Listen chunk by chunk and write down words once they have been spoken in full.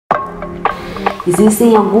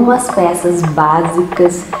Existem algumas peças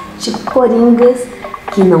básicas, tipo coringas,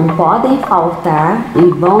 que não podem faltar e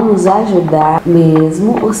vão nos ajudar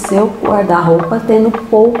mesmo o seu guarda-roupa tendo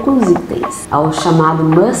poucos itens. É o chamado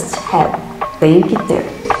must have, tem que ter.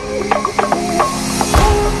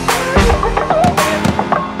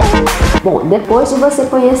 Bom, depois de você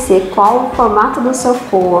conhecer qual o formato do seu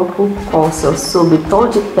corpo, qual o seu subtom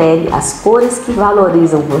de pele, as cores que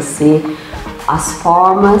valorizam você, as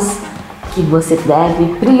formas que você deve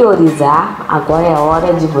priorizar, agora é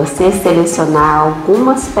hora de você selecionar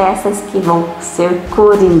algumas peças que vão ser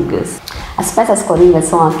coringas. As peças coringas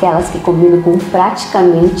são aquelas que combinam com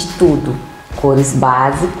praticamente tudo. Cores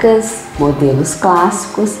básicas, modelos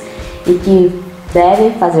clássicos e que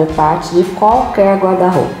devem fazer parte de qualquer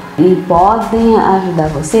guarda-roupa. E podem ajudar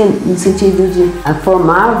você no sentido de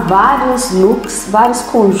formar vários looks, vários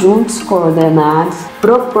conjuntos coordenados,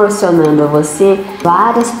 proporcionando a você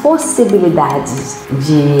várias possibilidades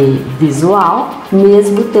de visual,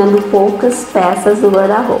 mesmo tendo poucas peças no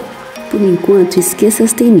guarda-roupa. Por enquanto, esqueça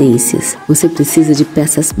as tendências. Você precisa de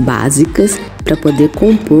peças básicas para poder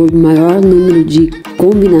compor o maior número de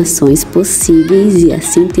combinações possíveis e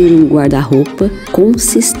assim ter um guarda-roupa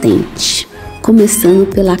consistente. Começando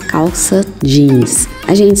pela calça jeans.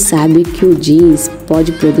 A gente sabe que o jeans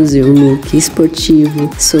pode produzir um look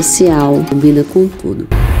esportivo, social, combina com tudo.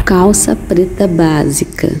 Calça preta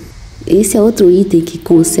básica. Esse é outro item que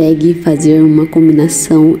consegue fazer uma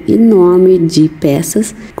combinação enorme de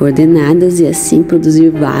peças coordenadas e assim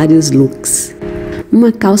produzir vários looks.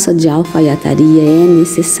 Uma calça de alfaiataria é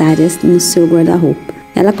necessária no seu guarda-roupa.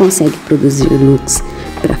 Ela consegue produzir looks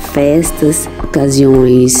para festas,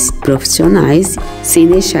 ocasiões profissionais, sem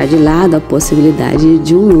deixar de lado a possibilidade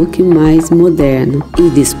de um look mais moderno e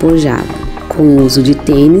despojado, com o uso de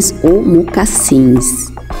tênis ou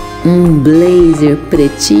mocassins. Um blazer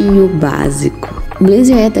pretinho básico.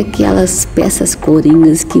 Blazer é daquelas peças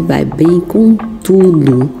coringas que vai bem com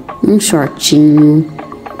tudo. Um shortinho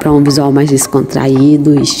para um visual mais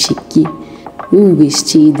descontraído e chique. Um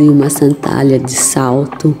vestido e uma sandália de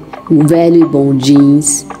salto. Um velho e bom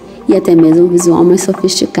jeans. E até mesmo um visual mais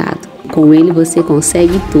sofisticado. Com ele você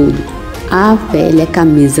consegue tudo. A velha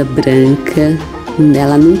camisa branca,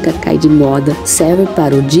 ela nunca cai de moda, serve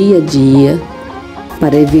para o dia a dia,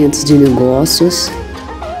 para eventos de negócios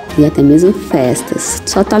e até mesmo festas.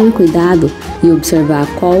 Só tome cuidado e observar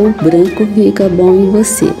qual branco fica bom em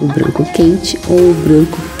você, o branco quente ou o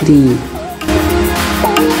branco frio.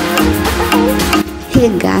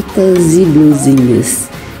 Regatas e blusinhas.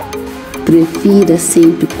 Prefira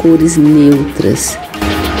sempre cores neutras,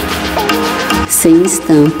 sem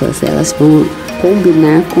estampas, elas vão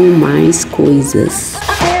combinar com mais coisas.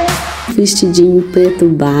 Vestidinho preto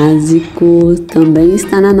básico também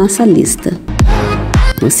está na nossa lista.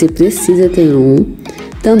 Você precisa ter um,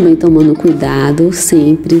 também tomando cuidado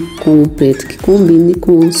sempre com o preto que combine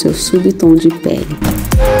com o seu subtom de pele.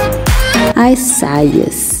 As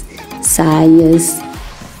saias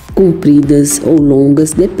compridas ou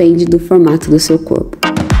longas, depende do formato do seu corpo.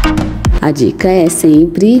 A dica é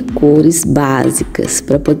sempre cores básicas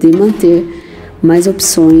para poder manter mais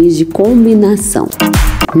opções de combinação.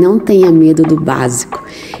 Não tenha medo do básico,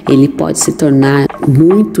 ele pode se tornar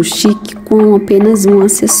muito chique com apenas um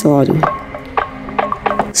acessório.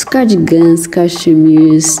 Os cardigans,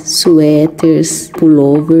 cachemirs, suéteres,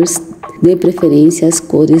 pullovers, dê preferência às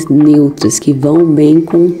cores neutras que vão bem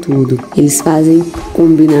com tudo. Eles fazem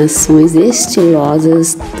combinações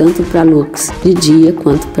estilosas tanto para looks de dia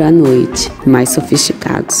quanto para noite, mais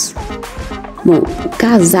sofisticados. Bom, o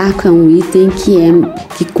casaco é um item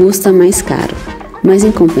que custa mais caro. Mas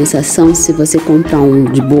em compensação, se você comprar um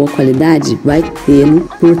de boa qualidade, vai tê-lo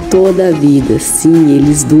por toda a vida. Sim,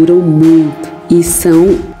 eles duram muito e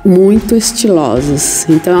são muito estilosos.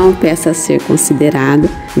 Então é uma peça a ser considerada.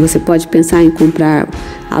 Você pode pensar em comprar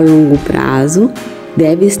a longo prazo.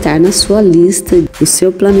 Deve estar na sua lista do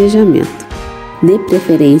seu planejamento. Dê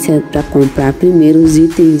preferência para comprar primeiro os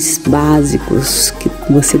itens básicos que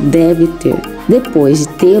você deve ter. Depois de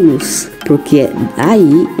tê-los, porque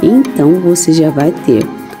aí então você já vai ter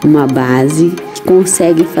uma base que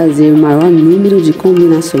consegue fazer o maior número de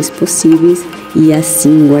combinações possíveis e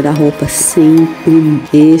assim o guarda-roupa sempre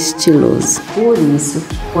estiloso. Por isso,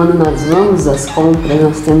 quando nós vamos às compras,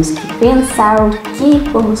 nós temos que pensar o que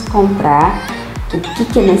vamos comprar, o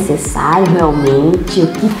que é necessário realmente, o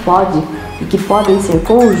que podem ser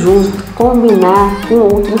conjuntos, combinar com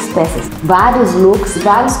outras peças. Vários looks,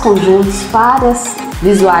 vários conjuntos, várias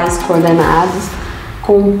visuais coordenados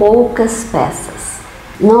com poucas peças.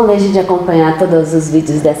 Não deixe de acompanhar todos os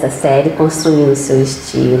vídeos dessa série Construindo o Seu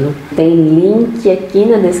Estilo. Tem link aqui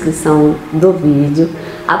na descrição do vídeo.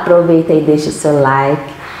 Aproveita e deixe o seu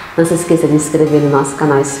like. Não se esqueça de se inscrever no nosso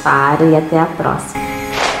canal Saber e até a próxima.